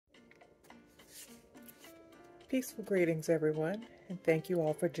Peaceful greetings, everyone, and thank you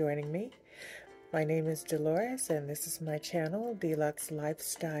all for joining me. My name is Dolores, and this is my channel, Deluxe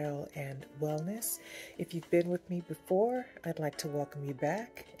Lifestyle and Wellness. If you've been with me before, I'd like to welcome you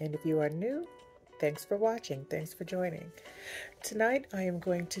back, and if you are new, thanks for watching, thanks for joining. Tonight, I am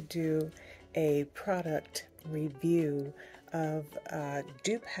going to do a product review of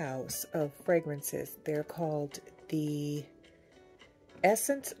dupe house of fragrances. They're called the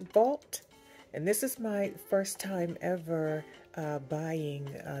Essence Vault. And this is my first time ever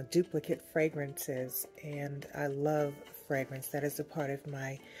buying duplicate fragrances, and I love fragrance. That is a part of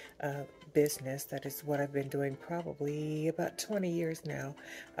my business. That is what I've been doing probably about 20 years now.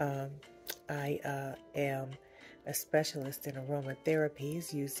 I am a specialist in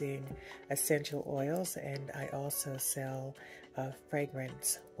aromatherapies using essential oils, and I also sell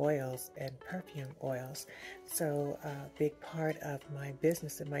fragrance oils and perfume oils. So a big part of my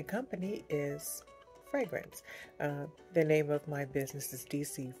business and my company is fragrance. The name of my business is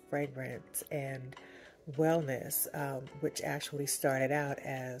DC Fragrance and Wellness, which actually started out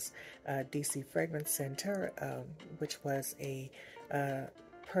as DC Fragrance Center, which was a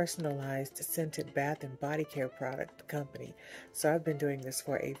personalized scented bath and body care product company. So I've been doing this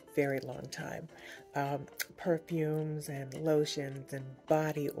for a very long time. Perfumes and lotions and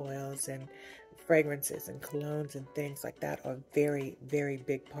body oils and fragrances and colognes and things like that are a very, very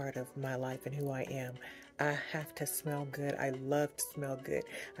big part of my life and who I am. I have to smell good. I love to smell good.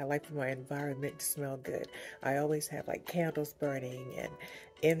 I like for my environment to smell good. I always have like candles burning and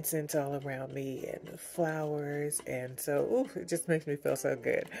incense all around me and flowers, and so it just makes me feel so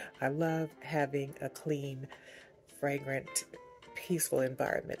good. I love having a clean, fragrant, peaceful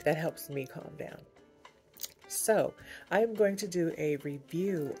environment. That helps me calm down. So I am going to do a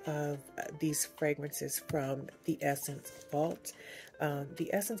review of these fragrances from the Essence Vault. The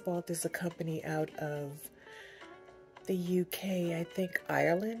Essence Vault is a company out of the UK, I think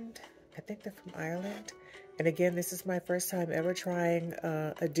Ireland. I think they're from Ireland. And again, this is my first time ever trying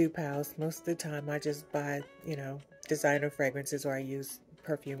a dupe house. Most of the time I just buy, designer fragrances, or I use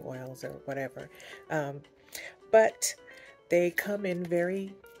perfume oils or whatever. But they come in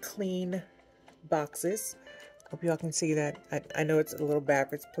very clean boxes. Hope y'all can see that. I know it's a little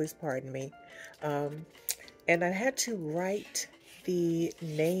backwards, please pardon me. And I had to write the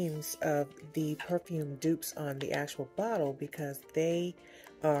names of the perfume dupes on the actual bottle because they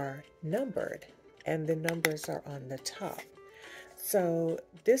are numbered and the numbers are on the top. So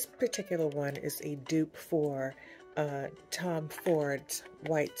this particular one is a dupe for Tom Ford's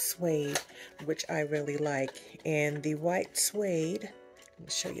White Suede, which I really like. And the White Suede, let me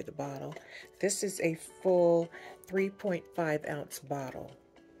show you the bottle. This is a full 3.5 ounce bottle.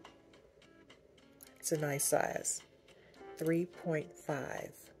 It's a nice size. 3.5.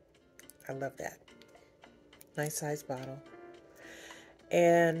 I love that. Nice size bottle.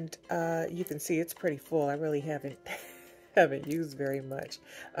 And you can see it's pretty full. I really haven't used very much.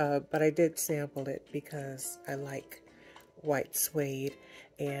 But I did sample it because I like white suede.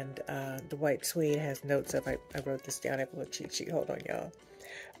 And the white suede has notes of, I wrote this down, I have a little cheat sheet. Hold on, y'all.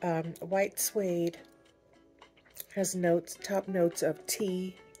 White suede has notes, top notes of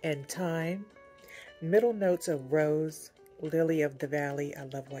tea and thyme, middle notes of rose, lily of the valley, I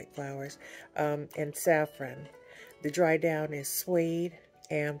love white flowers, and saffron. The dry down is suede,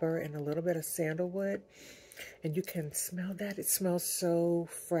 amber, and a little bit of sandalwood. And you can smell that. It smells so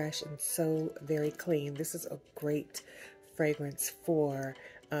fresh and so very clean. This is a great fragrance for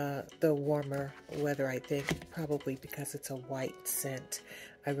the warmer weather, I think, probably because it's a white scent.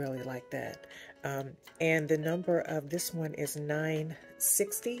 I really like that. And the number of this one is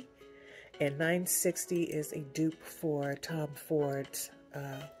 960. And 960 is a dupe for Tom Ford's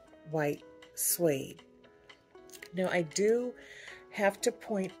White Suede. Now, I do have to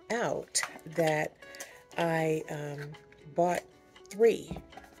point out that I bought 3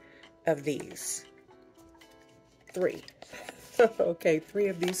 of these. 3. Okay, 3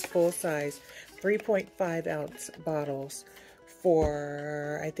 of these full-size 3.5 ounce bottles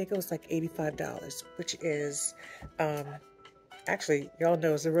for, I think it was like $85, which is, actually, y'all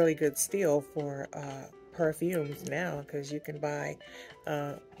know it's a really good steal for perfumes now, because you can buy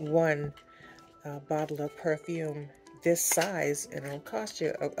one bottle of perfume this size and it'll cost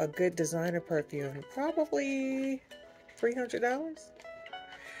you a good designer perfume probably $300.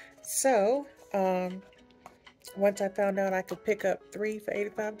 So once I found out I could pick up 3 for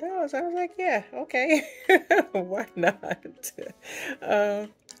 $85, I was like, yeah, okay. Why not?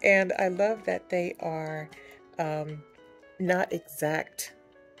 And I love that they are not exact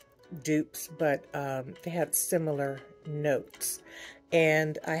dupes, but they have similar notes.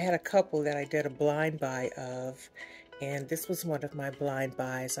 And I had a couple that I did a blind buy of, and this was one of my blind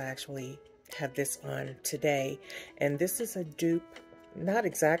buys. I actually have this on today, and this is a dupe, not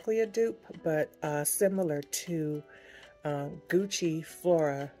exactly a dupe, but similar to Gucci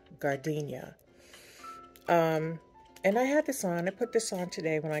Flora Gardenia. And I had this on. I put this on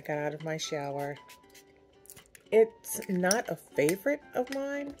today when I got out of my shower. It's not a favorite of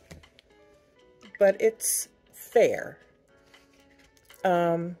mine, but it's fair.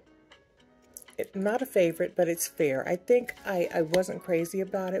 Not a favorite, but it's fair. I think I wasn't crazy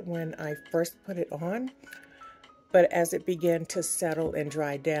about it when I first put it on, but as it began to settle and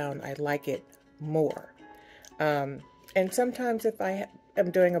dry down, I like it more. And sometimes if I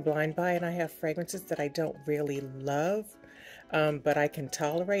am doing a blind buy and I have fragrances that I don't really love, but I can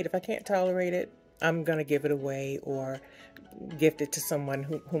tolerate, if I can't tolerate it, I'm going to give it away or gift it to someone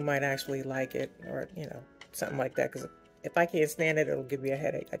who might actually like it, or, you know, something like that. Because if I can't stand it, it'll give me a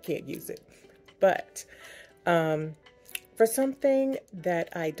headache. I can't use it. But for something that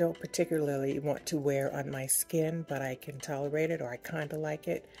I don't particularly want to wear on my skin, but I can tolerate it, or I kind of like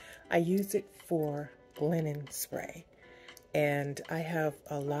it, I use it for linen spray. And I have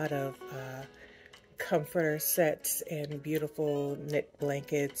a lot of comforter sets and beautiful knit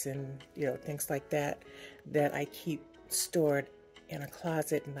blankets and, you know, things like that that I keep stored in a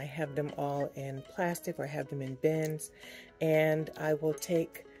closet, and I have them all in plastic or have them in bins. And I will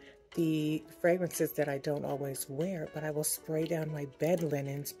take the fragrances that I don't always wear, but I will spray down my bed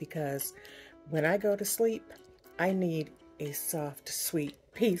linens, because when I go to sleep, I need a soft, sweet,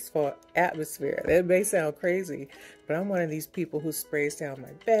 peaceful atmosphere. That may sound crazy, but I'm one of these people who sprays down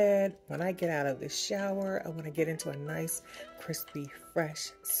my bed. When I get out of the shower, I want to get into a nice, crispy, fresh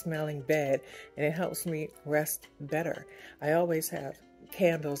smelling bed, and it helps me rest better. I always have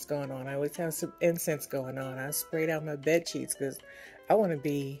candles going on. I always have some incense going on. I spray down my bed sheets because I want to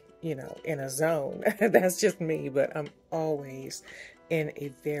be, you know, in a zone. That's just me, but I'm always in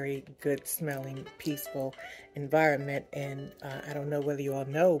a very good smelling, peaceful environment. And I don't know whether you all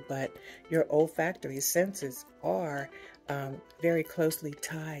know, but your olfactory senses are very closely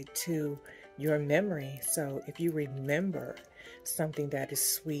tied to your memory. So if you remember something that is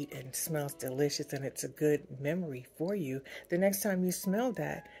sweet and smells delicious and it's a good memory for you, the next time you smell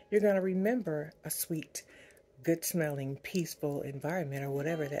that, you're going to remember a sweet, good smelling, peaceful environment, or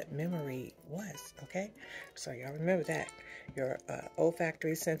whatever that memory was. Okay, so y'all remember that your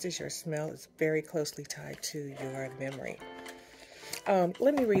olfactory senses, your smell, is very closely tied to your memory.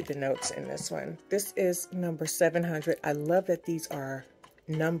 Let me read the notes in this one. This is number 700. I love that these are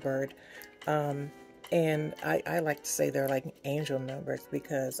numbered, and I like to say they're like angel numbers,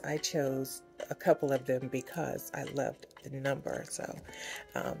 because I chose a couple of them because I loved the number. So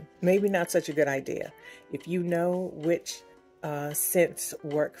maybe not such a good idea. If you know which scents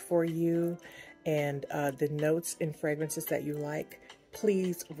work for you and the notes and fragrances that you like,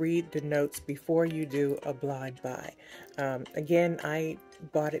 please read the notes before you do a blind buy. Again, I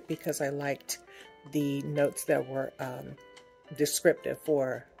bought it because I liked the notes that were descriptive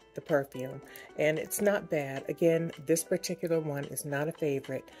for the perfume, and it's not bad. Again, this particular one is not a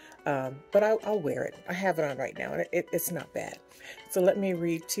favorite, but I'll wear it. I have it on right now, and it's not bad. So let me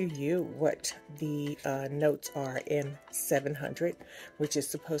read to you what the notes are in 700, which is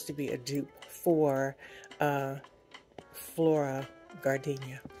supposed to be a dupe for Flora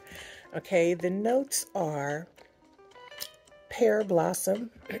Gardenia. Okay, the notes are pear blossom,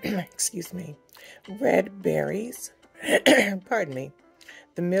 excuse me, red berries, pardon me.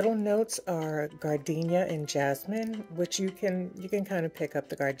 The middle notes are gardenia and jasmine, which you can kind of pick up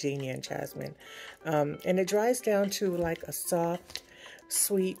the gardenia and jasmine. And it dries down to like a soft,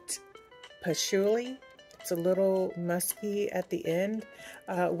 sweet patchouli. It's a little musky at the end,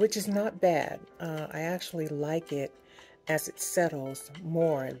 which is not bad. I actually like it as it settles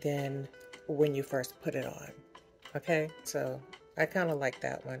more than when you first put it on. Okay, so I kind of like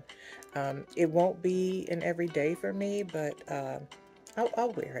that one. It won't be an everyday for me, but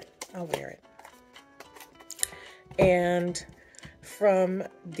I'll wear it. I'll wear it. And from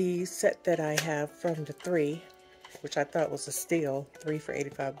the set that I have from the 3, which I thought was a steal, 3 for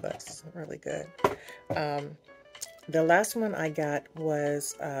 85 bucks, really good. The last one I got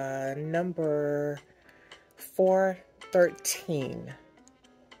was number 413.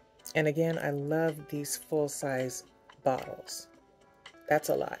 And again, I love these full-size bottles. That's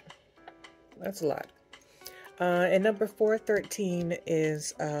a lot. That's a lot. And number 413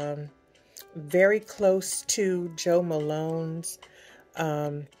 is very close to Jo Malone's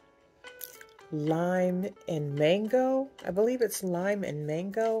lime and mango. I believe it's lime and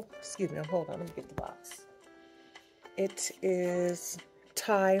mango. Excuse me, hold on, let me get the box. It is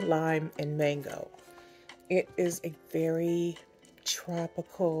Thai, lime, and mango. It is a very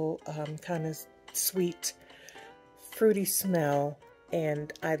tropical, kind of sweet, fruity smell,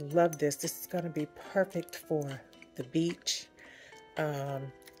 and I love this. This is going to be perfect for the beach,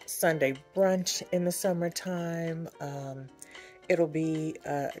 Sunday brunch in the summertime. It'll be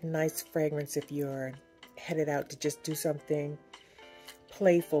a nice fragrance if you're headed out to just do something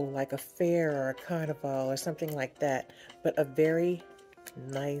playful like a fair or a carnival or something like that, but a very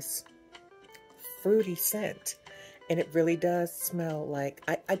nice fruity scent. And it really does smell like,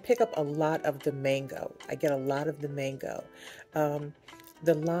 I pick up a lot of the mango. I get a lot of the mango.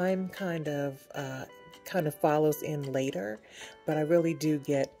 The lime kind of follows in later, but I really do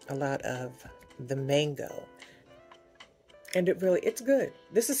get a lot of the mango. And it's good.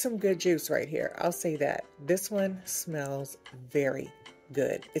 This is some good juice right here. I'll say that. This one smells very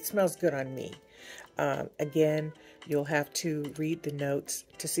good. It smells good on me. Again, you'll have to read the notes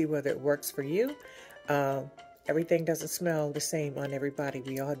to see whether it works for you. Everything doesn't smell the same on everybody.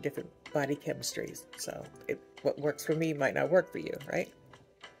 We all have different body chemistries. So what works for me might not work for you, right?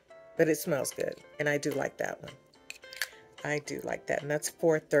 But it smells good. And I do like that one. I do like that. And that's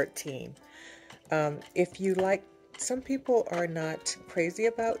 $4.13. If you like, some people are not crazy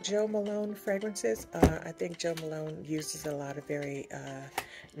about Jo Malone fragrances. I think Jo Malone uses a lot of very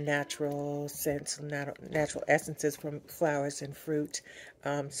natural scents, natural essences from flowers and fruit.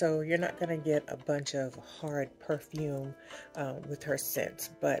 So you're not going to get a bunch of hard perfume with her scents.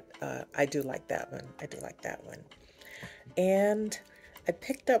 But I do like that one. I do like that one. And I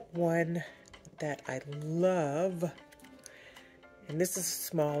picked up one that I love. And this is a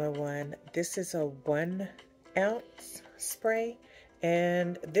smaller one. This is a 1 ounce spray,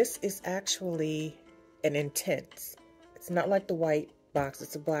 and this is actually an intense. It's not like the white box,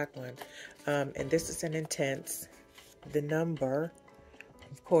 it's a black one. And this is an intense. The number,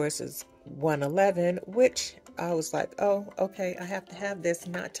 of course, is 111, which I was like, oh, okay, I have to have this.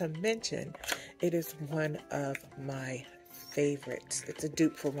 Not to mention, it is one of my favorites. It's a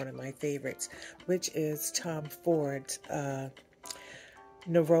dupe for one of my favorites, which is Tom Ford's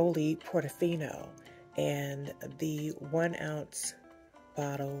Neroli Portofino. And the 1 ounce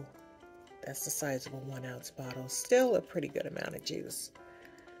bottle, that's the size of a 1 ounce bottle, still a pretty good amount of juice.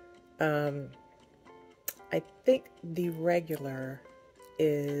 I think the regular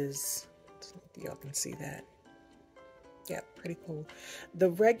is, y'all can see that. Yeah, pretty cool. The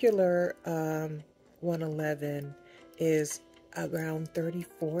regular 111 is around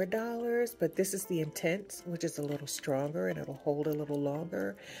 $34, but this is the intense, which is a little stronger and it'll hold a little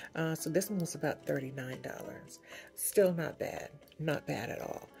longer. So this one was about $39. Still not bad, not bad at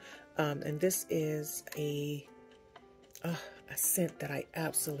all. And this is a scent that I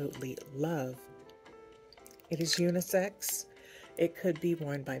absolutely love. It is unisex. It could be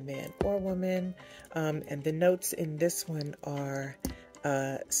worn by man or woman. And the notes in this one are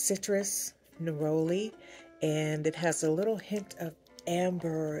citrus, neroli, and it has a little hint of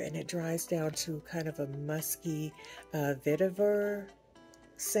amber, and it dries down to kind of a musky vetiver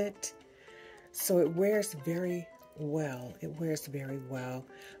scent. So it wears very well. It wears very well.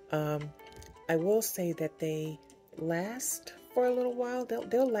 I will say that they last for a little while.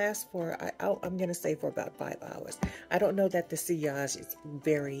 They'll last for, I'm going to say, for about 5 hours. I don't know that the sillage is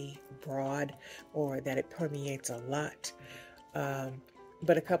very broad or that it permeates a lot.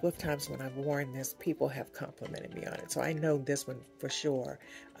 But a couple of times when I've worn this, people have complimented me on it. So I know this one for sure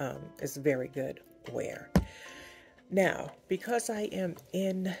is very good wear. Now, because I am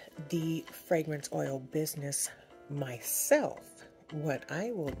in the fragrance oil business myself, what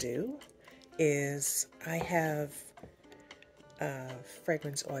I will do is I have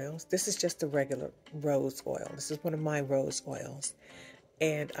fragrance oils. This is just a regular rose oil. This is one of my rose oils.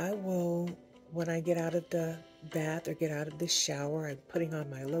 And I will, when I get out of the bath or get out of the shower, I'm putting on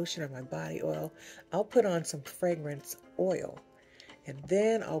my lotion or my body oil, I'll put on some fragrance oil. And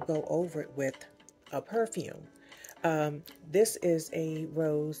then I'll go over it with a perfume. This is a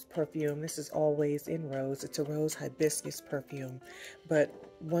rose perfume. This is always in rose. It's a rose hibiscus perfume. But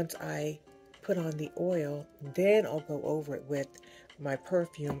once I put on the oil, then I'll go over it with my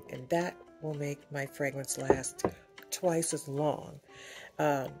perfume, and that will make my fragrance last twice as long.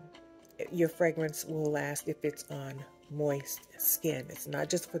 Your fragrance will last if it's on moist skin. It's not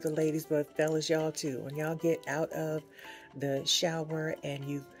just for the ladies, but fellas, y'all too. When y'all get out of the shower and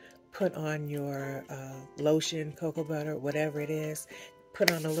you put on your lotion, cocoa butter, whatever it is,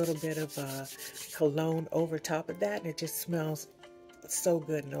 put on a little bit of cologne over top of that, and it just smells so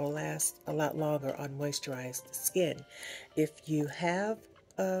good, and it'll last a lot longer on moisturized skin. If you have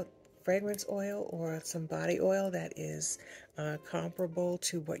fragrance oil or some body oil that is comparable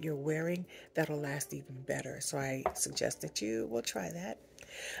to what you're wearing, that'll last even better. So I suggest that you will try that.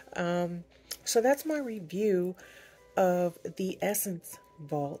 So that's my review of the Essence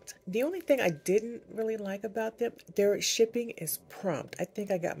Vault. The only thing I didn't really like about them, their shipping is prompt. I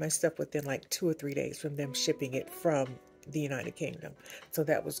think I got my stuff within like 2 or 3 days from them shipping it from the United Kingdom. So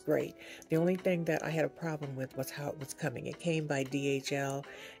that was great. The only thing that I had a problem with was how it was coming. It came by DHL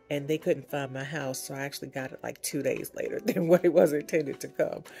and they couldn't find my house, so I actually got it like 2 days later than what it was intended to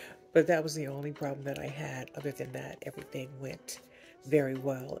come. But that was the only problem that I had. Other than that, everything went very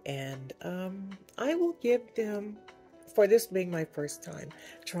well. And I will give them, for this being my first time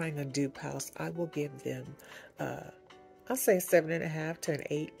trying a dupe house, I will give them, I'll say 7.5 to an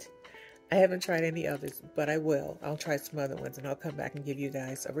 8. I haven't tried any others, but I will. I'll try some other ones, and I'll come back and give you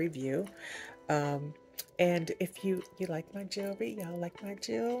guys a review. And if you like my jewelry, y'all like my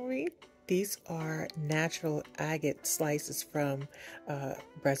jewelry, these are natural agate slices from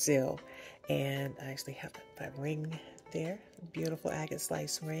Brazil. And I actually have that ring there, beautiful agate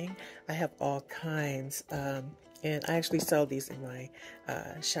slice ring. I have all kinds, and I actually sell these in my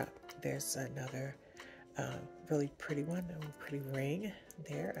shop. There's another really pretty one, a pretty ring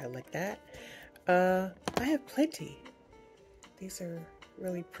there. I like that. I have plenty. These are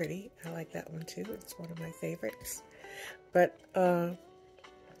really pretty. I like that one too. It's one of my favorites. But all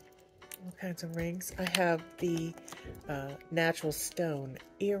kinds of rings. I have the natural stone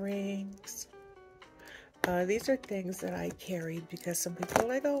earrings. These are things that I carried because some people are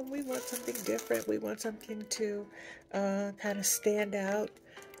like, oh, we want something different. We want something to kind of stand out.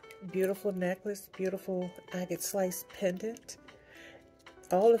 Beautiful necklace, beautiful agate slice pendant.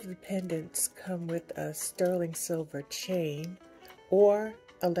 All of the pendants come with a sterling silver chain or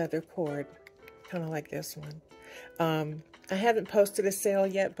a leather cord, kind of like this one. I haven't posted a sale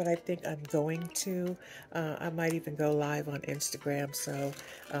yet, but I think I'm going to. I might even go live on Instagram, so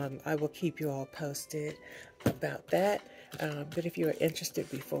I will keep you all posted about that. But if you are interested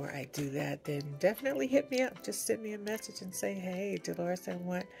before I do that, then definitely hit me up. Just send me a message and say, hey, Dolores, I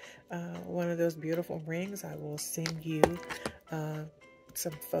want one of those beautiful rings. I will send you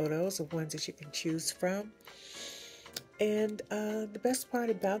some photos of ones that you can choose from. And the best part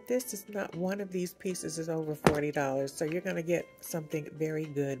about this is not one of these pieces is over $40. So you're going to get something very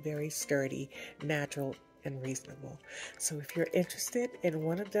good, very sturdy, natural, and reasonable. So if you're interested in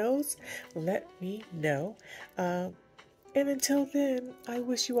one of those, let me know. And until then, I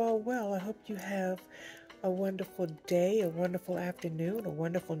wish you all well. I hope you have a wonderful day, a wonderful afternoon, a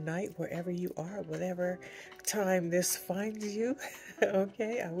wonderful night, wherever you are, whatever time this finds you.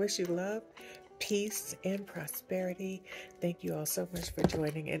 Okay, I wish you love, peace, and prosperity. Thank you all so much for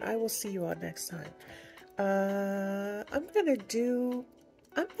joining, and I will see you all next time. I'm gonna do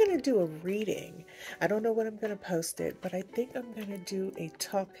a reading. I don't know when I'm gonna post it, but I think I'm gonna do a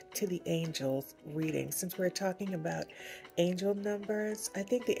Talk to the Angels reading. Since we're talking about angel numbers, I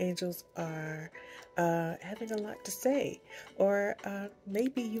think the angels are having a lot to say. Or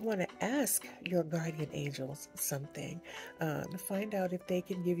maybe you want to ask your guardian angels something to find out if they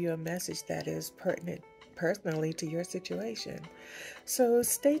can give you a message that is pertinent personally to your situation. So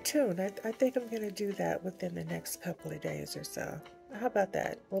stay tuned. I think I'm going to do that within the next couple of days or so. How about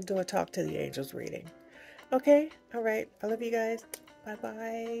that? We'll do a Talk to the Angels reading. Okay? All right. I love you guys.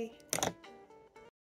 Bye-bye.